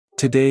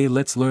Today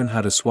let's learn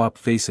how to swap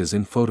faces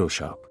in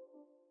Photoshop.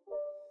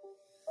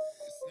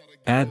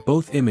 Add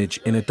both image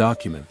in a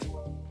document.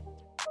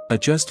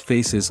 Adjust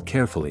faces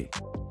carefully.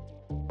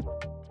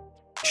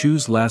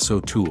 Choose lasso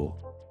tool.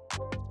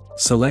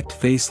 Select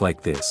face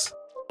like this.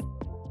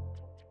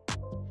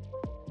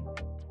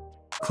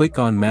 Click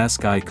on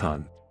mask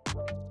icon.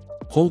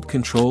 Hold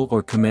Ctrl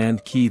or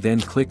Command key, then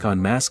click on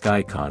mask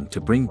icon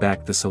to bring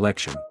back the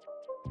selection.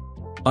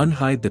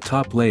 Unhide the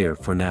top layer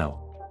for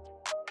now.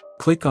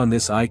 Click on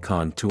this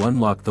icon to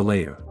unlock the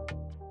layer.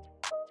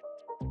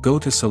 Go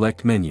to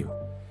Select menu.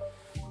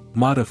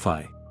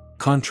 Modify.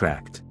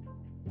 Contract.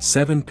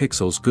 7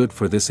 pixels good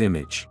for this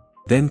image.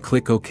 Then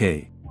click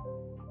OK.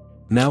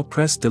 Now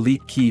press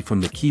Delete key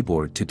from the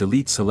keyboard to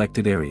delete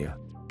selected area.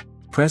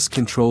 Press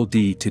Ctrl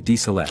D to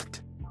deselect.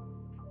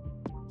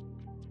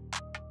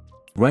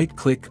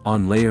 Right-click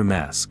on Layer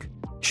Mask.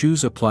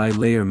 Choose Apply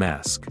Layer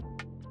Mask.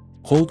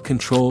 Hold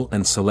Ctrl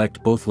and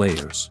select both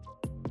layers.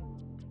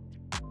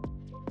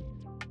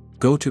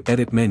 Go to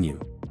Edit menu.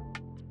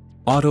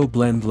 Auto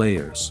Blend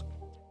Layers.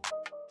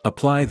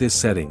 Apply this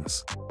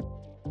settings.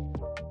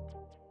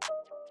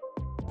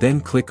 Then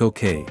click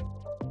OK.